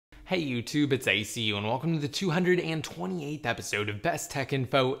Hey YouTube, it's ACU and welcome to the 228th episode of Best Tech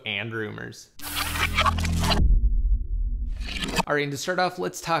Info and Rumors. Alright, and to start off,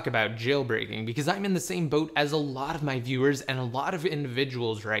 let's talk about jailbreaking, because I'm in the same boat as a lot of my viewers and a lot of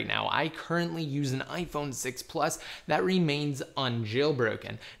individuals right now. I currently use an iPhone 6 Plus that remains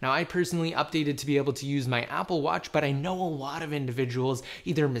unjailbroken. Now, I personally updated to be able to use my Apple Watch, but I know a lot of individuals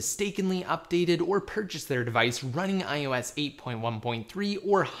either mistakenly updated or purchased their device running iOS 8.1.3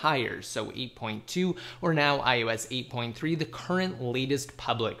 or higher, so 8.2 or now iOS 8.3, the current latest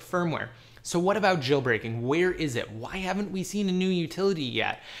public firmware. So what about jailbreaking? Where is it? Why haven't we seen a new utility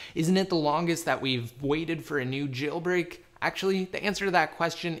yet? Isn't it the longest that we've waited for a new jailbreak? Actually, the answer to that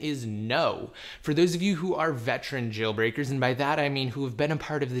question is no. For those of you who are veteran jailbreakers, and by that I mean who have been a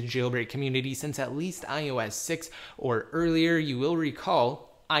part of the jailbreak community since at least iOS 6 or earlier, you will recall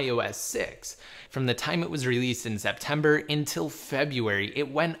iOS 6. From the time it was released in September until February,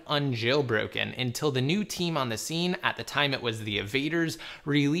 it went unjailbroken until the new team on the scene, at the time it was the Evaders,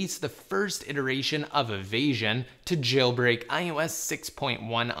 released the first iteration of Evasion to jailbreak iOS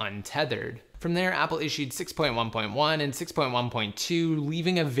 6.1 untethered. From there, Apple issued 6.1.1 and 6.1.2,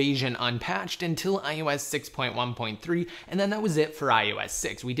 leaving Evasion unpatched until iOS 6.1.3, and then that was it for iOS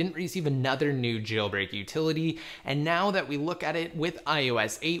 6. We didn't receive another new jailbreak utility, and now that we look at it with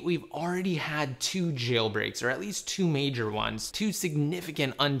iOS 8, we've already had two jailbreaks, or at least two major ones, two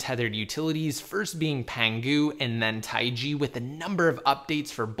significant untethered utilities, first being Pangu and then TaiG, with a number of updates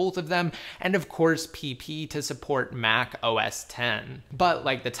for both of them, and of course PP to support Mac OS X. But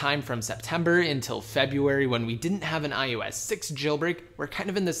like the time from September until February when we didn't have an iOS 6 jailbreak, we're kind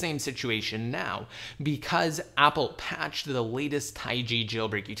of in the same situation now, because Apple patched the latest TaiG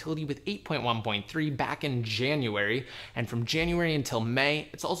jailbreak utility with 8.1.3 back in January, and from January until May,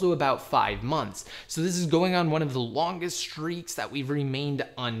 it's also about 5 months. So this is going on one of the longest streaks that we've remained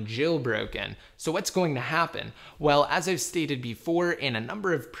unjailbroken. So what's going to happen? Well, as I've stated before in a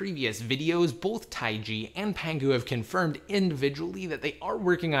number of previous videos, both TaiG and Pangu have confirmed individually that they are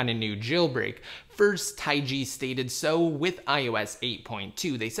working on a new jailbreak. First, TaiG stated so with iOS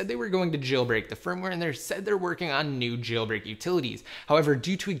 8.2. They said they were going to jailbreak the firmware, and they said they're working on new jailbreak utilities. However,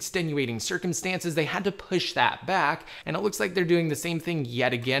 due to extenuating circumstances, they had to push that back, and it looks like they're doing the same thing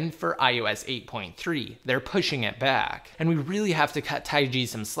yet again for iOS 8.3. They're pushing it back. And we really have to cut TaiG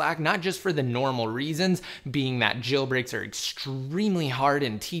some slack, not just for the normal reasons, being that jailbreaks are extremely hard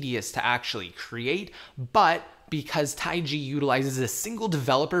and tedious to actually create, but because TaiG utilizes a single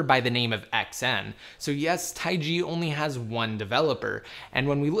developer by the name of XN. So yes, TaiG only has one developer. And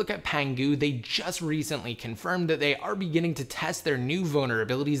when we look at Pangu, they just recently confirmed that they are beginning to test their new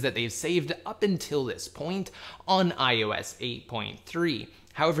vulnerabilities that they've saved up until this point on iOS 8.3.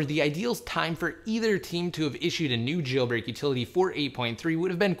 However, the ideal time for either team to have issued a new jailbreak utility for 8.3 would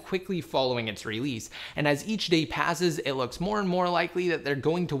have been quickly following its release, and as each day passes, it looks more and more likely that they're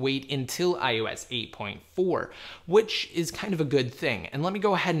going to wait until iOS 8.4, which is kind of a good thing, and let me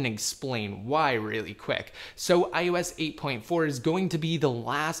go ahead and explain why really quick. So iOS 8.4 is going to be the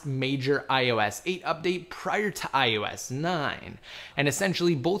last major iOS 8 update prior to iOS 9, and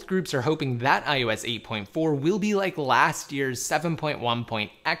essentially both groups are hoping that iOS 8.4 will be like last year's 7.1.x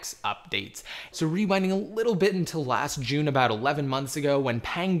updates. So rewinding a little bit until last June, about 11 months ago, when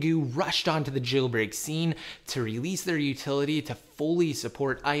Pangu rushed onto the jailbreak scene to release their utility to fully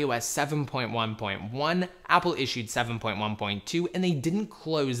support iOS 7.1.1, Apple issued 7.1.2, and they didn't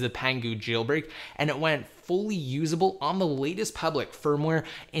close the Pangu jailbreak, and it went fully usable on the latest public firmware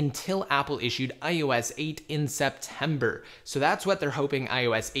until Apple issued iOS 8 in September. So that's what they're hoping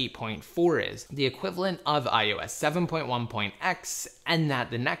iOS 8.4 is, the equivalent of iOS 7.1.x, and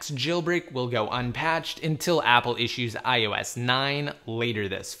that the next jailbreak will go unpatched until Apple issues iOS 9 later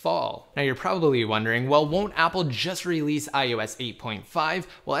this fall. Now you're probably wondering, well, won't Apple just release iOS 8.5?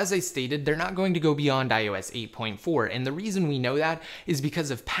 Well, as I stated, they're not going to go beyond iOS 8.4, and the reason we know that is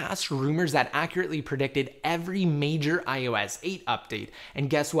because of past rumors that accurately predicted every major iOS 8 update. And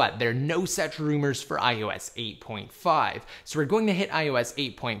guess what? There are no such rumors for iOS 8.5. So we're going to hit iOS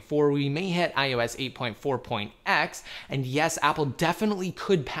 8.4, we may hit iOS 8.4.x, and yes, Apple definitely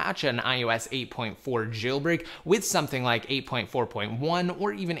could patch an iOS 8.4 jailbreak with something like 8.4.1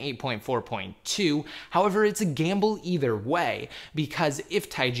 or even 8.4.2. However, it's a gamble either way, because if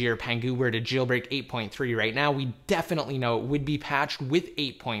TaiG or Pangu were to jailbreak 8.3 right now, we definitely know it would be patched with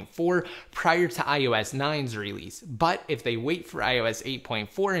 8.4 prior to iOS 9's release. But if they wait for iOS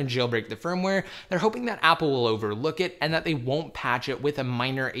 8.4 and jailbreak the firmware, they're hoping that Apple will overlook it and that they won't patch it with a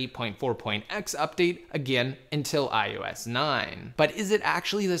minor 8.4.x update again until iOS 9. But is it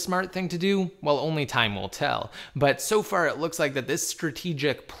actually the smart thing to do? Well, only time will tell. But so far it looks like that this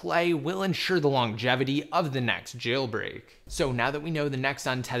strategic play will ensure the longevity of the next jailbreak. So now that we know the next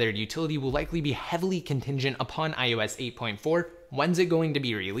untethered utility will likely be heavily contingent upon iOS 8.4, when's it going to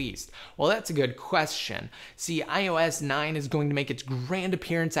be released? Well, that's a good question. See, iOS 9 is going to make its grand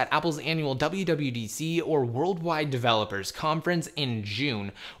appearance at Apple's annual WWDC, or Worldwide Developers Conference, in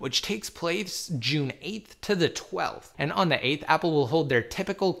June, which takes place June 8th to the 12th. And on the 8th, Apple will hold their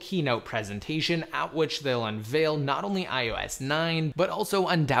typical keynote presentation, at which they'll unveil not only iOS 9, but also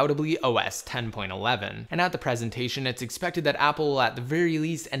undoubtedly OS 10.11. And at the presentation, it's expected that Apple will at the very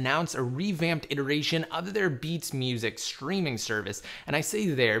least announce a revamped iteration of their Beats music streaming service. And I say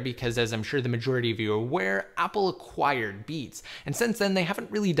there because, as I'm sure the majority of you are aware, Apple acquired Beats, and since then they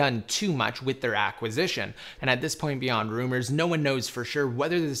haven't really done too much with their acquisition. And at this point, beyond rumors, no one knows for sure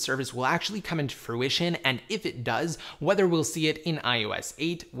whether the service will actually come into fruition, and if it does, whether we'll see it in iOS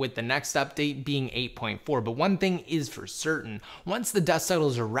 8, with the next update being 8.4. But one thing is for certain: once the dust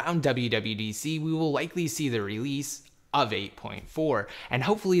settles around WWDC, we will likely see the release of 8.4, and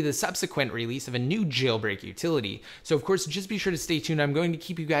hopefully the subsequent release of a new jailbreak utility. So of course, just be sure to stay tuned. I'm going to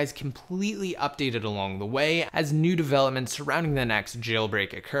keep you guys completely updated along the way as new developments surrounding the next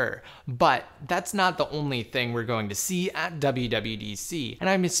jailbreak occur. But that's not the only thing we're going to see at WWDC, and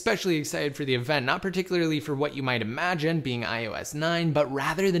I'm especially excited for the event, not particularly for what you might imagine being iOS 9, but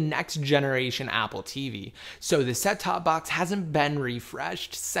rather the next generation Apple TV. So the set-top box hasn't been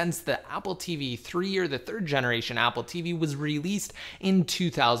refreshed since the Apple TV 3, or the third generation Apple TV, was released in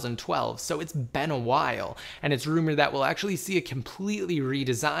 2012, so it's been a while, and it's rumored that we'll actually see a completely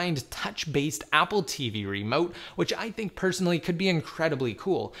redesigned touch-based Apple TV remote, which I think personally could be incredibly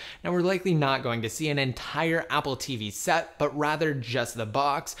cool. Now, we're likely not going to see an entire Apple TV set, but rather just the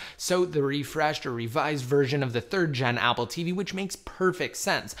box, so the refreshed or revised version of the third gen Apple TV, which makes perfect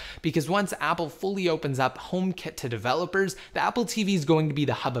sense, because once Apple fully opens up HomeKit to developers, the Apple TV is going to be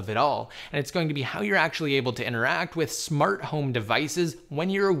the hub of it all, and it's going to be how you're actually able to interact with smart home devices when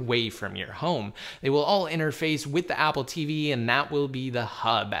you're away from your home. They will all interface with the Apple TV, and that will be the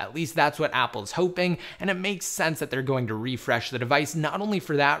hub. At least that's what Apple's hoping, and it makes sense that they're going to refresh the device, not only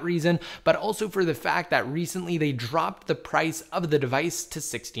for that reason, but also for the fact that recently they dropped the price of the device to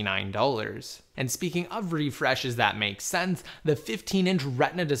 $69. And speaking of refreshes that make sense, the 15-inch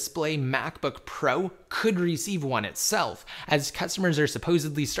Retina display MacBook Pro could receive one itself, as customers are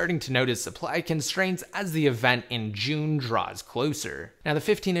supposedly starting to notice supply constraints as the event in June draws closer. Now, the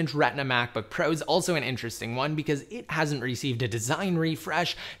 15-inch Retina MacBook Pro is also an interesting one because it hasn't received a design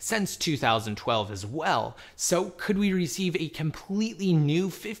refresh since 2012 as well. So could we receive a completely new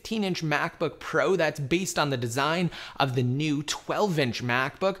 15-inch MacBook Pro that's based on the design of the new 12-inch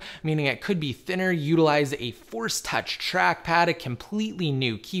MacBook, meaning it could be thinner, utilize a Force Touch trackpad, a completely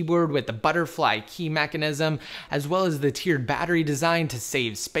new keyboard with the butterfly key mechanism, as well as the tiered battery design to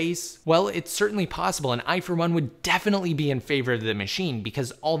save space? Well, it's certainly possible, and I for one would definitely be in favor of the machine,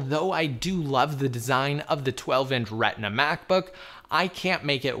 because although I do love the design of the 12-inch Retina MacBook, I can't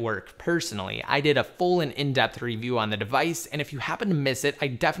make it work personally. I did a full and in-depth review on the device, and if you happen to miss it, I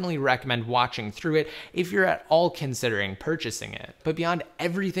definitely recommend watching through it if you're at all considering purchasing it. But beyond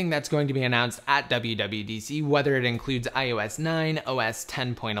everything that's going to be announced at WWDC, whether it includes iOS 9, OS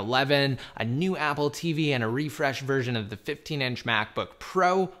 10.11, a new Apple TV, and a refreshed version of the 15-inch MacBook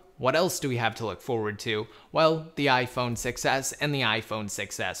Pro, what else do we have to look forward to? Well, the iPhone 6s and the iPhone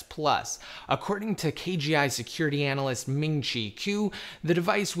 6s Plus. According to KGI security analyst Ming-Chi Kuo, the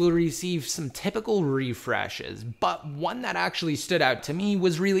device will receive some typical refreshes, but one that actually stood out to me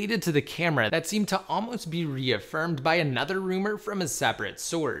was related to the camera that seemed to almost be reaffirmed by another rumor from a separate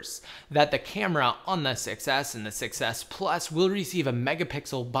source, that the camera on the 6s and the 6s Plus will receive a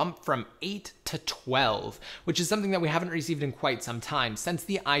megapixel bump from 8 to 12, which is something that we haven't received in quite some time, since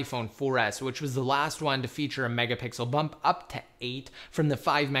the iPhone 4S, which was the last one to feature a megapixel bump up to 8 from the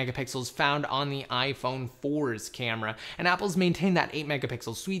 5 megapixels found on the iPhone 4's camera. And Apple's maintained that 8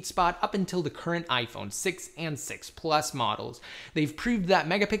 megapixel sweet spot up until the current iPhone 6 and 6 Plus models. They've proved that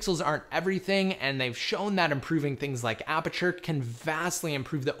megapixels aren't everything, and they've shown that improving things like aperture can vastly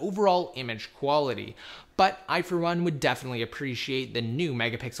improve the overall image quality. but I for one would definitely appreciate the new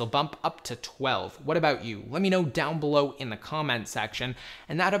megapixel bump up to 12. What about you? Let me know down below in the comment section.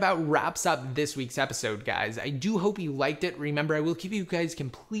 And that about wraps up this week's episode, guys. I do hope you liked it. Remember, I will keep you guys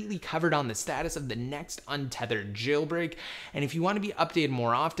completely covered on the status of the next untethered jailbreak. And if you want to be updated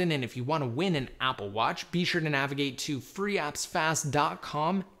more often, and if you want to win an Apple Watch, be sure to navigate to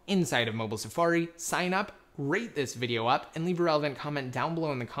freeappsfast.com inside of Mobile Safari, sign up, rate this video up, and leave a relevant comment down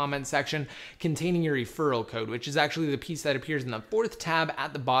below in the comment section containing your referral code, which is actually the piece that appears in the 4th tab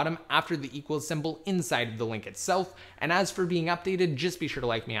at the bottom after the equal symbol inside of the link itself. And as for being updated, just be sure to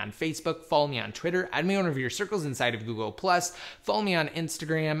like me on Facebook, follow me on Twitter, add me on one of your circles inside of Google+, follow me on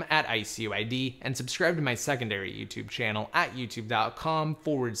Instagram at ICUID, and subscribe to my secondary YouTube channel at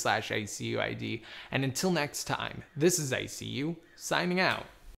youtube.com/ICUID. And until next time, this is ICU, signing out.